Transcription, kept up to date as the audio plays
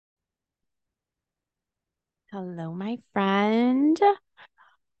Hello, my friend.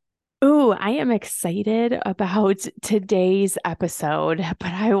 Ooh, I am excited about today's episode,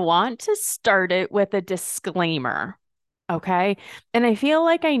 but I want to start it with a disclaimer. Okay. And I feel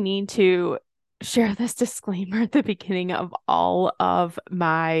like I need to share this disclaimer at the beginning of all of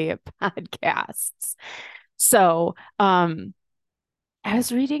my podcasts. So, I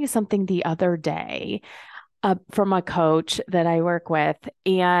was reading something the other day from a coach that I work with,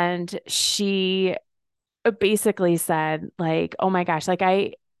 and she basically said like, oh my gosh,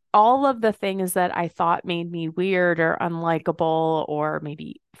 all of the things that I thought made me weird or unlikable or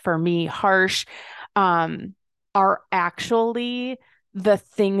maybe for me harsh, um, are actually the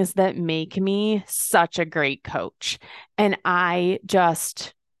things that make me such a great coach. And I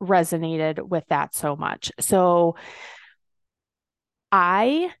just resonated with that so much. So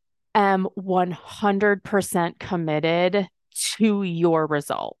I am 100% committed to your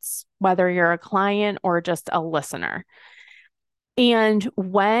results, whether you're a client or just a listener. And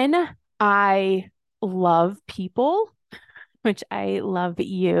when I love people, which I love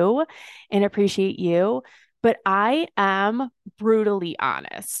you and appreciate you, but I am brutally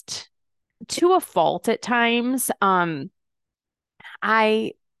honest to a fault at times.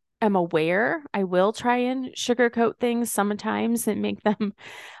 I am aware I will try and sugarcoat things sometimes and make them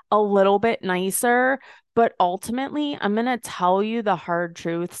a little bit nicer. But ultimately, I'm going to tell you the hard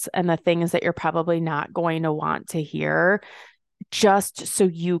truths and the things that you're probably not going to want to hear just so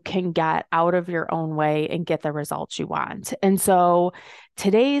you can get out of your own way and get the results you want. And so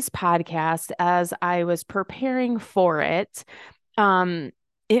today's podcast, as I was preparing for it, um,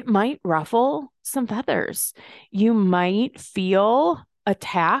 it might ruffle some feathers. You might feel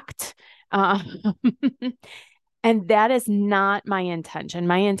attacked. Um, and that is not my intention.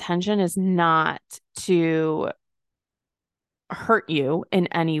 My intention is not to hurt you in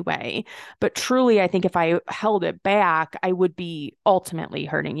any way. But truly, I think if I held it back, I would be ultimately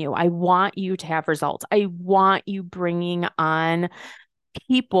hurting you. I want you to have results. I want you bringing on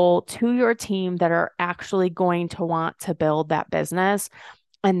people to your team that are actually going to want to build that business.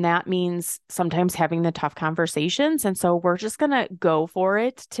 And that means sometimes having the tough conversations. And so we're just going to go for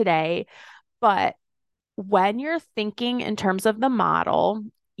it today. But when you're thinking in terms of the model,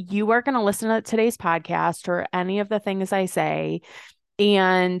 you are going to listen to today's podcast or any of the things I say,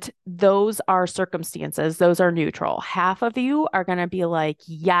 and those are circumstances, those are neutral. Half of you are going to be like,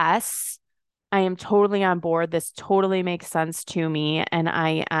 yes, I am totally on board. This totally makes sense to me. And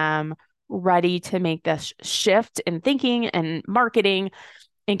I am ready to make this shift in thinking and marketing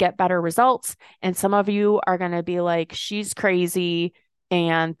and get better results. And some of you are going to be like, she's crazy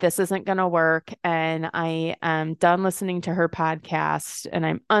and this isn't going to work. And I am done listening to her podcast and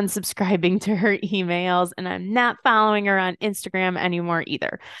I'm unsubscribing to her emails and I'm not following her on Instagram anymore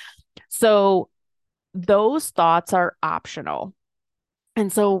either. So those thoughts are optional.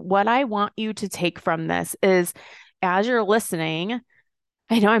 And so, what I want you to take from this is as you're listening,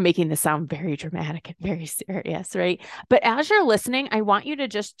 I know I'm making this sound very dramatic and very serious, right? But as you're listening, I want you to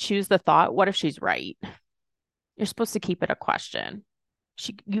just choose the thought, what if she's right? You're supposed to keep it a question.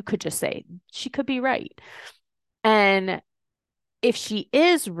 You could just say, she could be right. And if she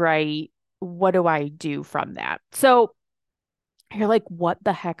is right, what do I do from that? So you're like, what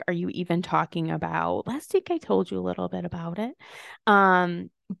the heck are you even talking about? Last week I told you a little bit about it.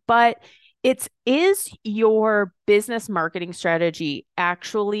 But is your business marketing strategy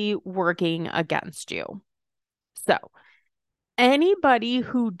actually working against you? So anybody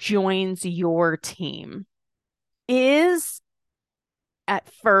who joins your team is at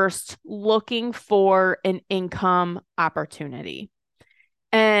first looking for an income opportunity.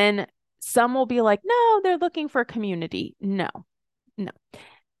 And some will be like, no, they're looking for community. No, no.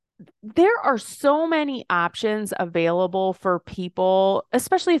 There are so many options available for people,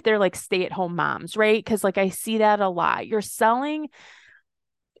 especially if they're like stay-at-home moms, right? Because like I see that a lot. You're selling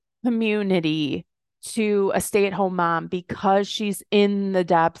community to a stay-at-home mom because she's in the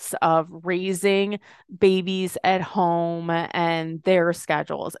depths of raising babies at home and their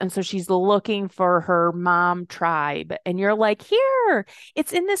schedules. And so she's looking for her mom tribe. And you're like, here,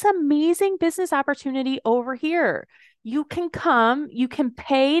 it's in this amazing business opportunity over here. You can come, you can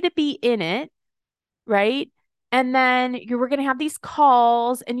pay to be in it, right? And then you were going to have these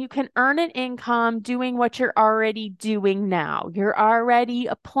calls and you can earn an income doing what you're already doing now. You're already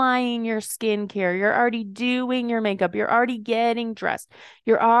applying your skincare. You're already doing your makeup. You're already getting dressed.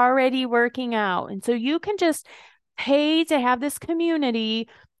 You're already working out. And so you can just pay to have this community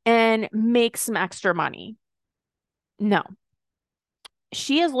and make some extra money. No,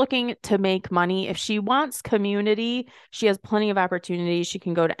 she is looking to make money. If she wants community, she has plenty of opportunities. She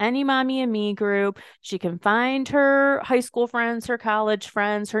can go to any mommy and me group. She can find her high school friends, her college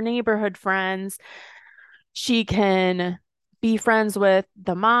friends, her neighborhood friends. She can be friends with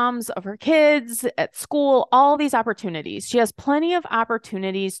the moms of her kids at school, all these opportunities. She has plenty of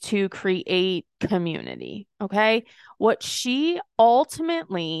opportunities to create community. Okay. What she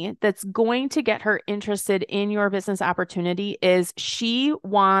ultimately that's going to get her interested in your business opportunity is she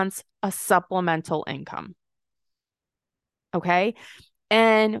wants a supplemental income. Okay.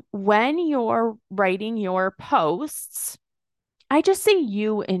 And when you're writing your posts, I just say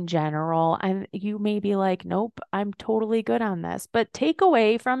you in general, and you may be like, nope, I'm totally good on this, but take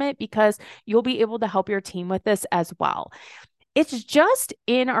away from it because you'll be able to help your team with this as well. It's just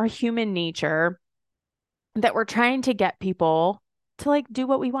in our human nature that we're trying to get people to like do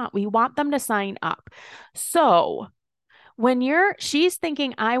what we want. We want them to sign up. So when she's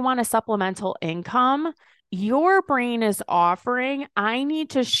thinking, I want a supplemental income, your brain is offering, I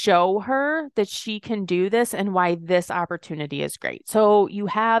need to show her that she can do this and why this opportunity is great. So you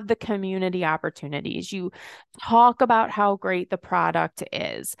have the community opportunities. You talk about how great the product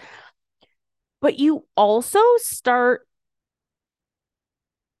is, but you also start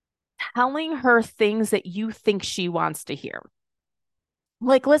telling her things that you think she wants to hear.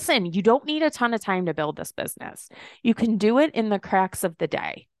 Like, listen, you don't need a ton of time to build this business. You can do it in the cracks of the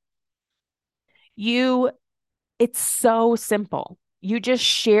day. It's so simple. You just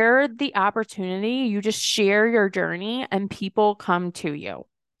share the opportunity, you just share your journey, and people come to you.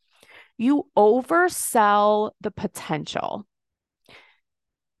 You oversell the potential.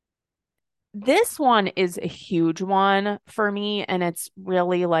 This one is a huge one for me, and it's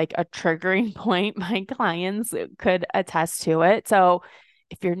really like a triggering point. My clients could attest to it. So,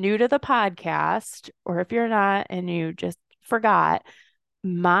 if you're new to the podcast, or if you're not and you just forgot,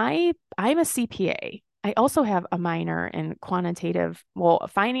 I'm a CPA. I also have a minor in finance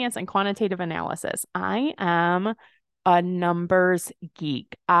and quantitative analysis. I am a numbers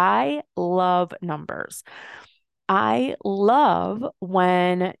geek. I love numbers. I love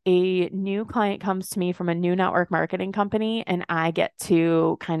when a new client comes to me from a new network marketing company and I get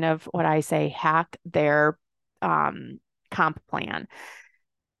to kind of what I say hack their comp plan.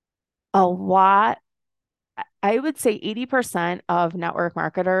 A lot I would say 80% of network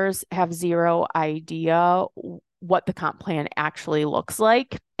marketers have zero idea what the comp plan actually looks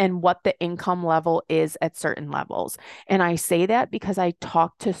like and what the income level is at certain levels. And I say that because I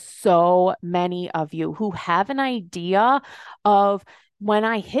talk to so many of you who have an idea of when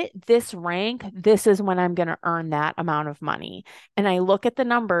I hit this rank, this is when I'm going to earn that amount of money. And I look at the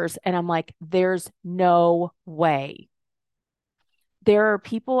numbers and I'm like, there's no way. There are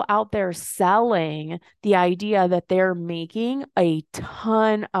people out there selling the idea that they're making a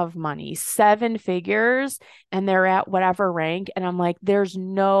ton of money, seven figures, and they're at whatever rank. And I'm like, there's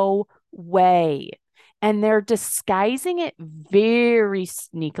no way. And they're disguising it very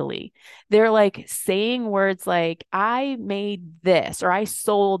sneakily. They're like saying words like, I made this or I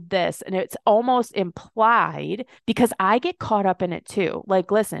sold this. And it's almost implied because I get caught up in it too.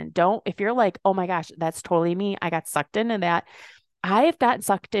 Like, listen, if you're like, oh my gosh, that's totally me. I got sucked into that. I've gotten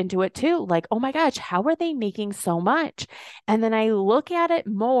sucked into it too. Like, oh my gosh, how are they making so much? And then I look at it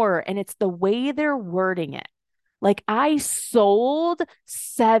more and it's the way they're wording it. Like, I sold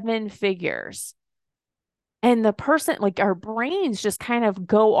seven figures. And the person, like our brains just kind of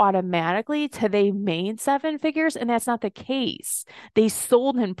go automatically to they made seven figures. And that's not the case. They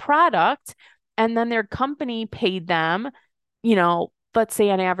sold in product and then their company paid them, let's say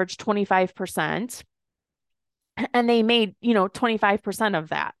on average 25%, and they made, 25% of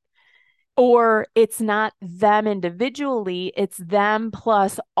that. Or it's not them individually, it's them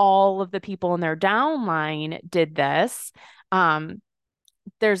plus all of the people in their downline did this.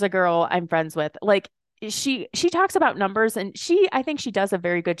 There's a girl I'm friends with, like she talks about numbers and I think she does a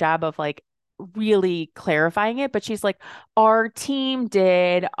very good job of like really clarifying it, but she's like, our team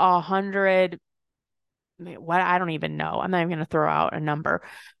did 100, what I don't even know. I'm not even going to throw out a number,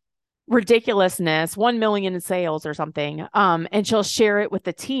 ridiculousness, 1 million in sales or something. And she'll share it with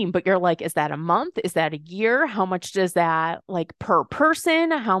the team, but you're like, is that a month? Is that a year? How much does that like per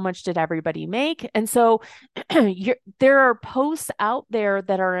person? How much did everybody make? And so there are posts out there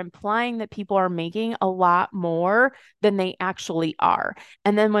that are implying that people are making a lot more than they actually are.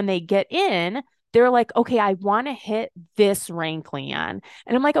 And then when they get in, they're like, okay, I want to hit this rank, Leanne.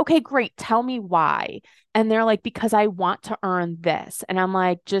 And I'm like, okay, great. Tell me why. And they're like, because I want to earn this. And I'm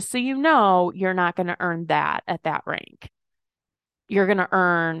like, just so you know, you're not going to earn that at that rank. You're going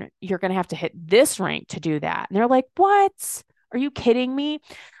to have to hit this rank to do that. And they're like, what? Are you kidding me?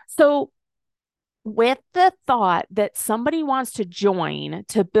 So with the thought that somebody wants to join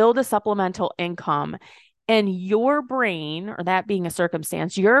to build a supplemental income, and your brain, or that being a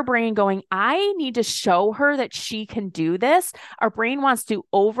circumstance, your brain going, I need to show her that she can do this. Our brain wants to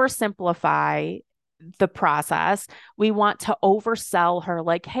oversimplify the process. We want to oversell her,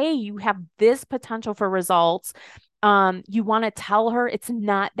 like, hey, you have this potential for results. You want to tell her it's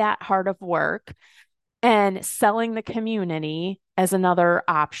not that hard of work, and selling the community as another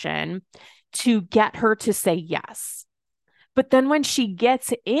option to get her to say yes. But then when she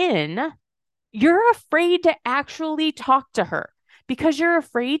gets in, you're afraid to actually talk to her because you're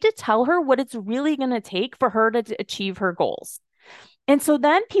afraid to tell her what it's really going to take for her to achieve her goals. And so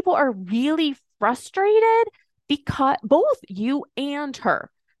then people are really frustrated because both you and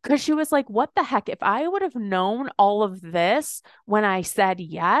her, because she was like, what the heck? If I would have known all of this when I said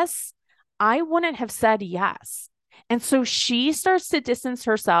yes, I wouldn't have said yes. And so she starts to distance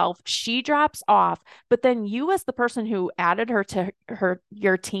herself. She drops off. But then you, as the person who added her to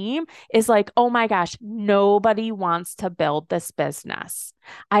your team, is like, oh my gosh, nobody wants to build this business.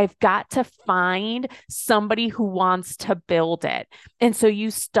 I've got to find somebody who wants to build it. And so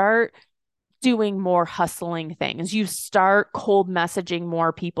you start doing more hustling things. You start cold messaging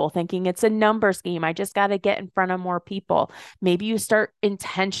more people, thinking it's a numbers game. I just got to get in front of more people. Maybe you start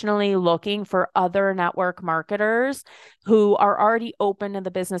intentionally looking for other network marketers who are already open to the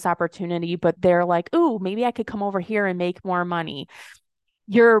business opportunity, but they're like, ooh, maybe I could come over here and make more money.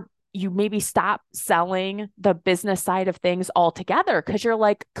 You maybe stop selling the business side of things altogether because you're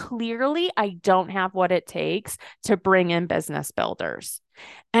like, clearly, I don't have what it takes to bring in business builders.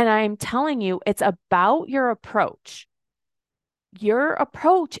 And I'm telling you, it's about your approach. Your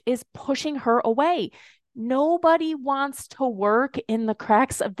approach is pushing her away. Nobody wants to work in the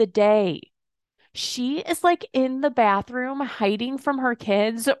cracks of the day. She is like in the bathroom hiding from her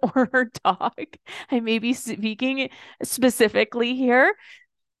kids or her dog. I may be speaking specifically here.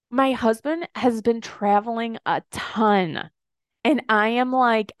 My husband has been traveling a ton. And I am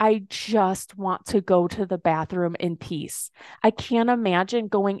like, I just want to go to the bathroom in peace. I can't imagine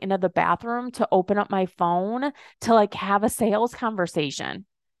going into the bathroom to open up my phone to like have a sales conversation.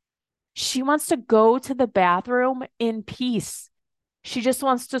 She wants to go to the bathroom in peace. She just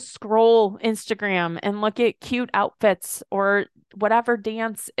wants to scroll Instagram and look at cute outfits or whatever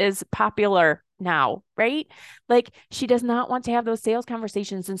dance is popular now, right? Like she does not want to have those sales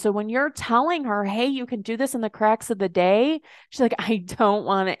conversations. And so when you're telling her, hey, you can do this in the cracks of the day, she's like, I don't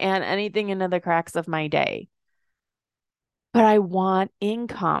want to add anything into the cracks of my day, but I want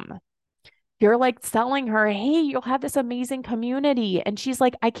income. You're like selling her, hey, you'll have this amazing community. And she's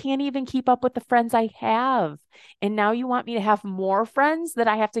like, I can't even keep up with the friends I have. And now you want me to have more friends that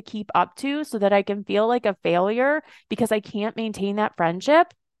I have to keep up to so that I can feel like a failure because I can't maintain that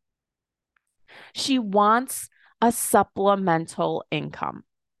friendship. She wants a supplemental income.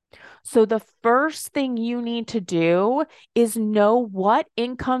 So the first thing you need to do is know what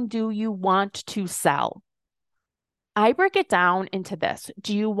income do you want to sell. I break it down into this.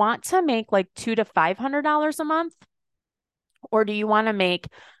 Do you want to make like $200 to $500 a month? Or do you want to make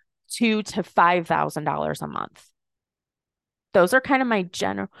 $2,000 to $5,000 a month? Those are kind of my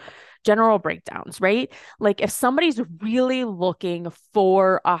general breakdowns, right? Like if somebody's really looking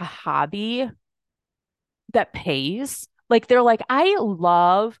for a hobby that pays, like they're like, I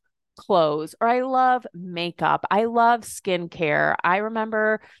love clothes or I love makeup. I love skincare. I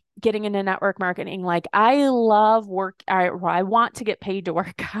remember getting into network marketing, like I love work. I want to get paid to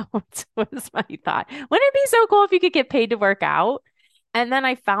work out was my thought. Wouldn't it be so cool if you could get paid to work out? And then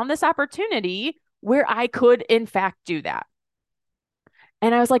I found this opportunity where I could, in fact, do that.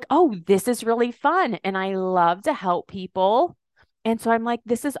 And I was like, oh, this is really fun. And I love to help people. And so I'm like,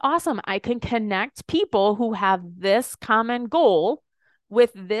 this is awesome. I can connect people who have this common goal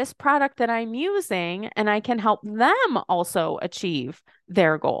with this product that I'm using, and I can help them also achieve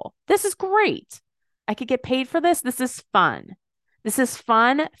their goal. This is great. I could get paid for this. This is fun. This is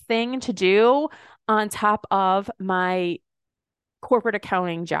fun thing to do on top of my corporate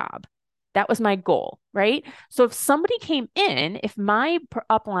accounting job. That was my goal, right? So if somebody came in, if my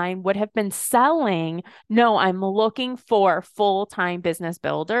upline would have been selling, no, I'm looking for full-time business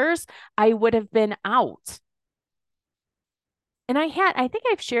builders, I would have been out. And I think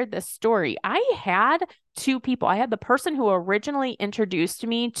I've shared this story. I had two people. I had the person who originally introduced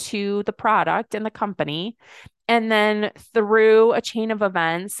me to the product and the company. And then through a chain of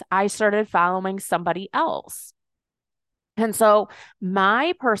events, I started following somebody else. And so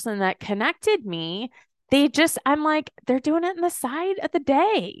my person that connected me, I'm like, they're doing it in the side of the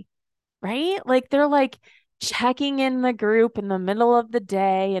day, right? Like they're like checking in the group in the middle of the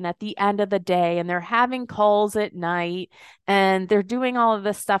day and at the end of the day, and they're having calls at night and they're doing all of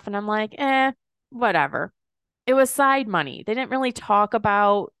this stuff. And I'm like, whatever. It was side money. They didn't really talk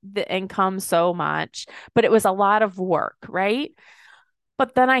about the income so much, but it was a lot of work, right?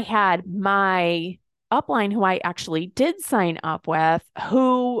 But then I had my upline who I actually did sign up with,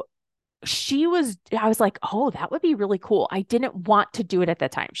 who I was like, oh, that would be really cool. I didn't want to do it at the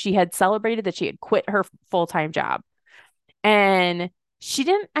time. She had celebrated that she had quit her full-time job. And she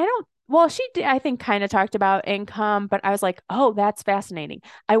didn't, I don't, well, she did, I think, kind of talked about income, but I was like, oh, that's fascinating.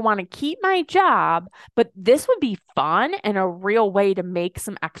 I want to keep my job, but this would be fun and a real way to make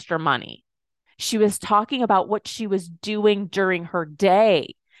some extra money. She was talking about what she was doing during her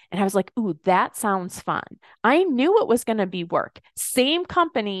day. And I was like, ooh, that sounds fun. I knew it was going to be work. Same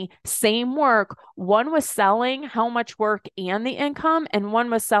company, same work. One was selling how much work and the income, and one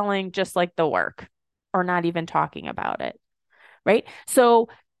was selling just like the work or not even talking about it. Right. So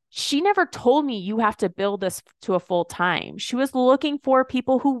she never told me you have to build this to a full time. She was looking for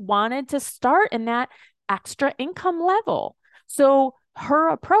people who wanted to start in that extra income level. So her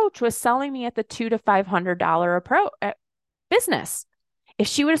approach was selling me at the $200 to $500 approach business. If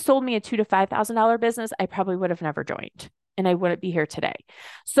she would have sold me a $2,000 to $5,000 business, I probably would have never joined and I wouldn't be here today.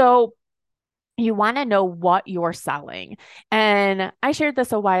 So you want to know what you're selling. And I shared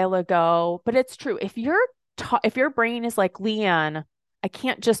this a while ago, but it's true. If your brain is like, Leanne, I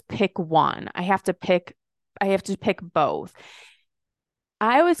can't just pick one. I have to pick both.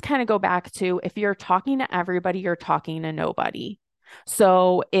 I always kind of go back to, if you're talking to everybody, you're talking to nobody.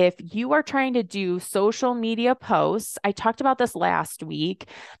 So if you are trying to do social media posts, I talked about this last week,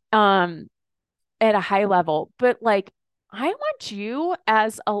 at a high level, but like, I want you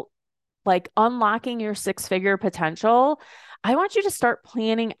as a like unlocking your six-figure potential, I want you to start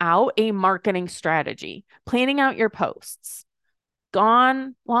planning out a marketing strategy, planning out your posts.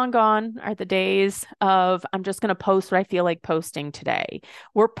 Gone, long gone are the days of I'm just going to post what I feel like posting today.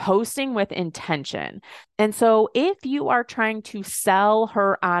 We're posting with intention. And so if you are trying to sell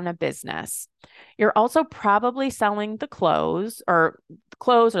her on a business, you're also probably selling the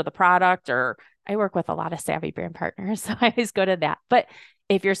product, or I work with a lot of savvy brand partners, so I always go to that. But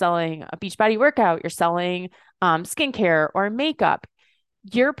if you're selling a Beachbody workout, you're selling skincare or makeup,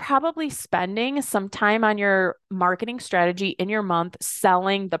 you're probably spending some time on your marketing strategy in your month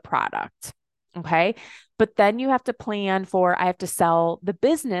selling the product. Okay. But then you have to plan for, I have to sell the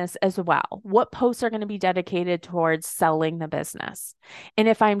business as well. What posts are going to be dedicated towards selling the business? And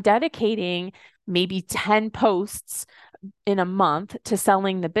if I'm dedicating maybe 10 posts in a month to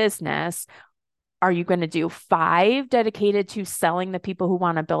selling the business, are you going to do 5 dedicated to selling the people who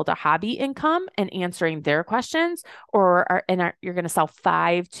want to build a hobby income and answering their questions? You're going to sell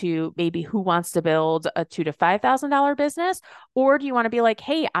 5 to maybe who wants to build a $2,000 to $5,000 business? Or do you want to be like,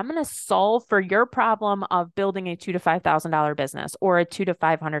 hey, I'm going to solve for your problem of building a $2,000 to $5,000 business or a $200 to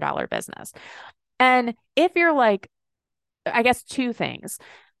 $500 business? And if you're like, I guess 2 things.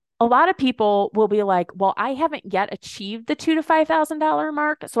 A lot of people will be like, well, I haven't yet achieved the $2,000 to $5,000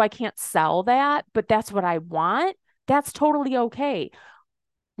 mark, so I can't sell that, but that's what I want. That's totally okay.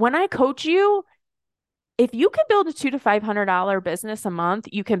 When I coach you, if you can build a $200 to $500 business a month,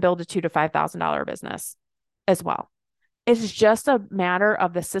 you can build a $2,000 to $5,000 business as well. It's just a matter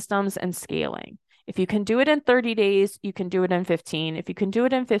of the systems and scaling. If you can do it in 30 days, you can do it in 15. If you can do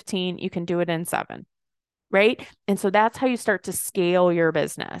it in 15, you can do it in 7. Right. And so that's how you start to scale your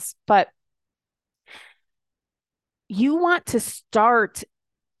business. But you want to start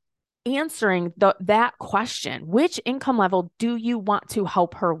answering that question. Which income level do you want to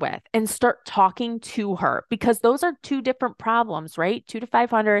help her with? And start talking to her, because those are 2 different problems, right? 2 to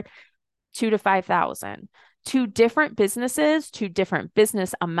 500, 2 to 5,000. 2 different businesses, 2 different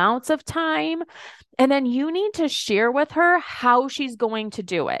business amounts of time. And then you need to share with her how she's going to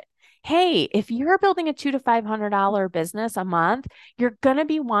do it. Hey, if you're building a $200 to $500 business a month, you're going to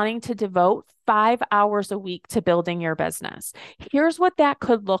be wanting to devote 5 hours a week to building your business. Here's what that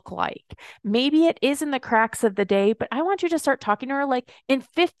could look like. Maybe it is in the cracks of the day, but I want you to start talking to her like in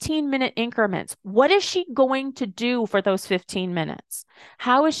 15-minute increments. What is she going to do for those 15 minutes?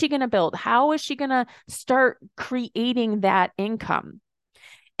 How is she going to build? How is she going to start creating that income?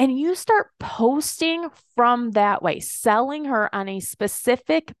 And you start posting from that way, selling her on a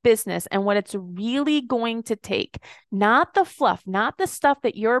specific business and what it's really going to take, not the fluff, not the stuff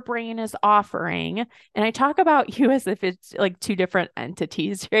that your brain is offering. And I talk about you as if it's like two different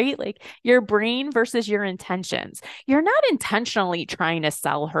entities, right? Like your brain versus your intentions. You're not intentionally trying to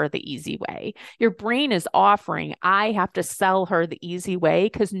sell her the easy way. Your brain is offering, I have to sell her the easy way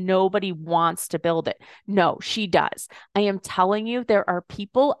because nobody wants to build it. No, she does. I am telling you, there are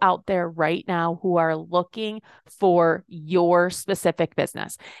people out there right now who are looking for your specific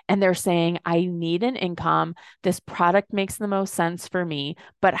business. And they're saying, I need an income. This product makes the most sense for me,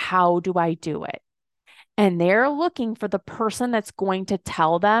 but how do I do it? And they're looking for the person that's going to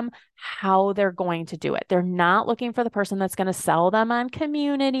tell them how they're going to do it. They're not looking for the person that's going to sell them on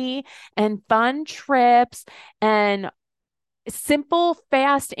community and fun trips and simple,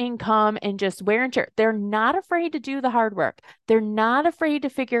 fast income and just wear and tear. They're not afraid to do the hard work. They're not afraid to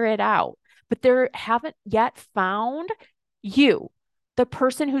figure it out, but they haven't yet found you, the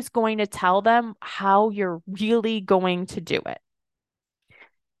person who's going to tell them how you're really going to do it.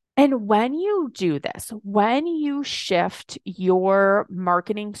 And when you do this, when you shift your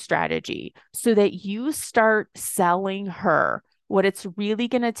marketing strategy so that you start selling her what it's really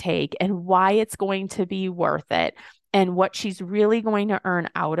going to take and why it's going to be worth it and what she's really going to earn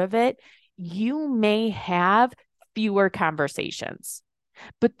out of it, you may have fewer conversations.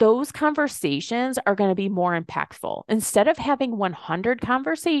 But those conversations are going to be more impactful. Instead of having 100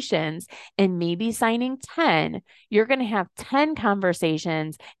 conversations and maybe signing 10, you're going to have 10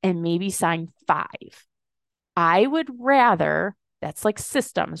 conversations and maybe sign 5. I would rather, that's like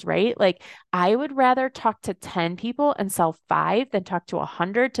systems, right? Like I would rather talk to 10 people and sell 5 than talk to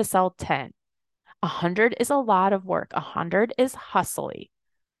 100 to sell 10. 100 is a lot of work. 100 is hustly.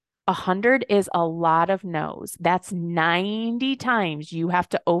 100 is a lot of no's. That's 90 times you have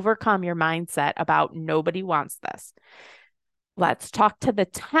to overcome your mindset about nobody wants this. Let's talk to the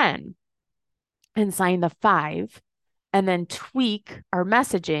 10 and sign the 5 and then tweak our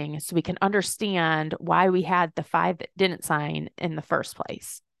messaging so we can understand why we had the 5 that didn't sign in the first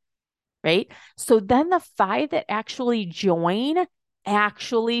place. Right? So then the 5 that actually join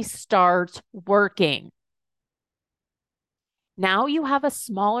actually starts working. Now you have a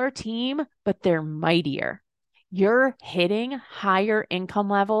smaller team, but they're mightier. You're hitting higher income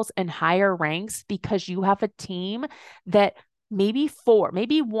levels and higher ranks because you have a team that maybe 4,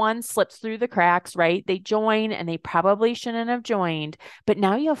 maybe 1 slips through the cracks, right? They join and they probably shouldn't have joined, but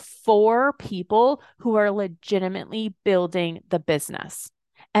now you have 4 people who are legitimately building the business.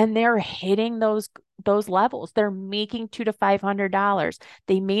 And they're hitting those levels. They're making $200 to $500.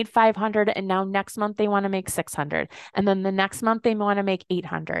 They made 500 and now next month they want to make 600. And then the next month they want to make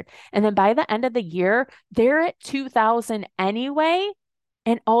 800. And then by the end of the year, they're at 2,000 anyway.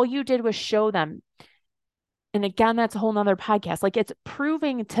 And all you did was show them. And again, that's a whole nother podcast. Like it's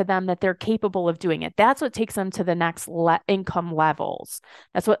proving to them that they're capable of doing it. That's what takes them to the next income levels.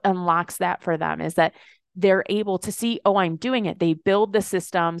 That's what unlocks that for them is that they're able to see, oh, I'm doing it. They build the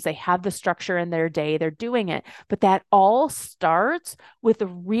systems, they have the structure in their day, they're doing it. But that all starts with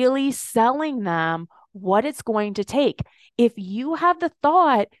really selling them what it's going to take. If you have the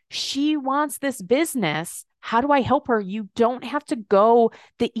thought, she wants this business, how do I help her? You don't have to go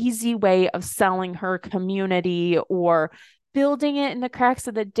the easy way of selling her community or building it in the cracks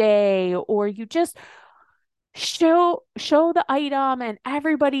of the day, or you just show the item and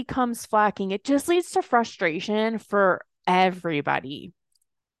everybody comes flocking. It just leads to frustration for everybody.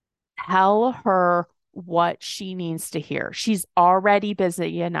 Tell her what she needs to hear. She's already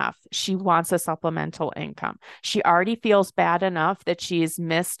busy enough. She wants a supplemental income. She already feels bad enough that she's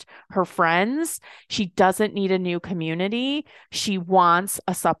missed her friends. She doesn't need a new community. She wants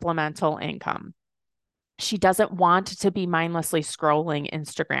a supplemental income. She doesn't want to be mindlessly scrolling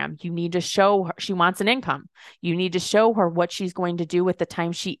Instagram. You need to show her, she wants an income. You need to show her what she's going to do with the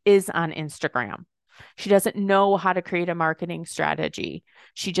time she is on Instagram. She doesn't know how to create a marketing strategy.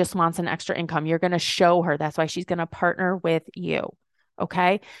 She just wants an extra income. You're going to show her. That's why she's going to partner with you.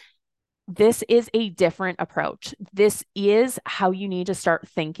 Okay. This is a different approach. This is how you need to start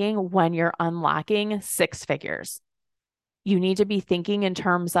thinking when you're unlocking 6 figures. You need to be thinking in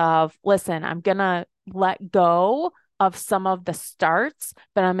terms of, listen, I'm going to let go of some of the starts,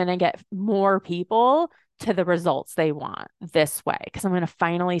 but I'm going to get more people to the results they want this way because I'm going to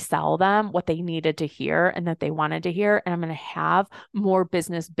finally sell them what they needed to hear and that they wanted to hear. And I'm going to have more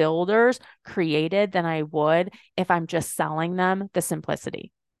business builders created than I would if I'm just selling them the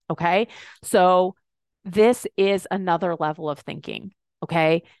simplicity. Okay. So this is another level of thinking.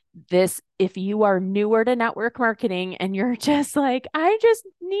 Okay. If you are newer to network marketing and you're just like, I just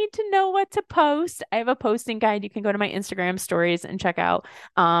need to know what to post, I have a posting guide. You can go to my Instagram stories and check out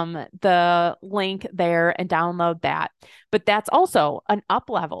the link there and download that. But that's also an up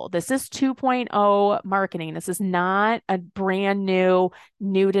level. This is 2.0 marketing. This is not a brand new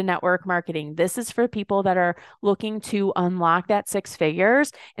to network marketing. This is for people that are looking to unlock that six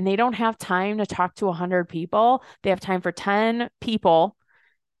figures and they don't have time to talk to 100 people. They have time for 10 people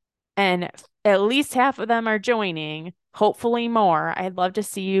and at least half of them are joining, hopefully more. I'd love to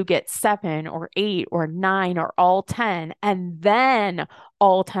see you get 7 or 8 or 9 or all 10, and then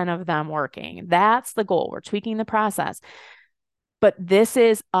all 10 of them working. That's the goal. We're tweaking the process. But this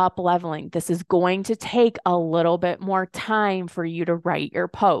is up leveling. This is going to take a little bit more time for you to write your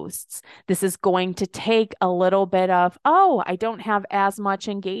posts. This is going to take a little bit of, oh, I don't have as much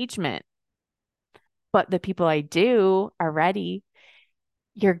engagement, but the people I do are ready.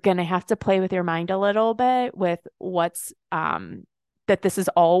 You're going to have to play with your mind a little bit with what's that this is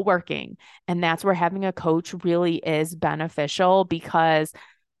all working. And that's where having a coach really is beneficial because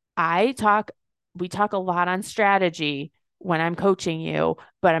we talk a lot on strategy when I'm coaching you,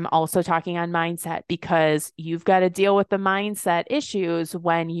 but I'm also talking on mindset because you've got to deal with the mindset issues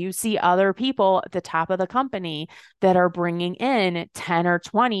when you see other people at the top of the company that are bringing in 10 or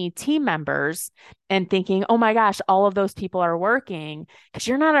 20 team members and thinking, "Oh my gosh, all of those people are working." Because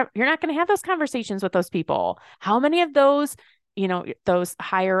you're not going to have those conversations with those people. How many of those, those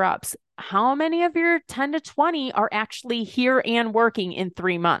higher ups, how many of your 10 to 20 are actually here and working in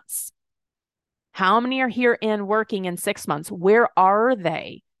 3 months? How many are here and working in 6 months? Where are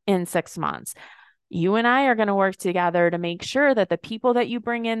they in 6 months? You and I are going to work together to make sure that the people that you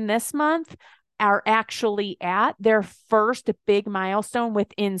bring in this month are actually at their first big milestone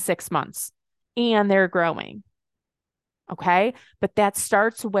within 6 months and they're growing. Okay. But that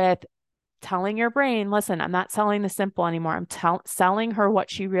starts with telling your brain, listen, I'm not selling the simple anymore. I'm selling her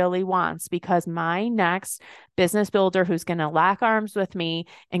what she really wants because my next business builder who's going to lock arms with me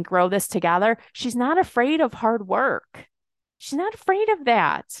and grow this together, she's not afraid of hard work. She's not afraid of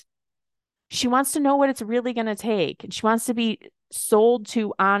that. She wants to know what it's really going to take and she wants to be sold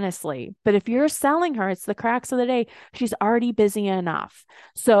to honestly. But if you're selling her, it's the cracks of the day. She's already busy enough.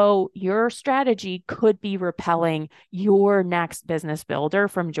 So your strategy could be repelling your next business builder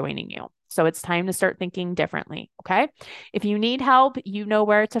from joining you. So it's time to start thinking differently. Okay. If you need help, you know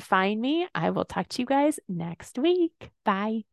where to find me. I will talk to you guys next week. Bye.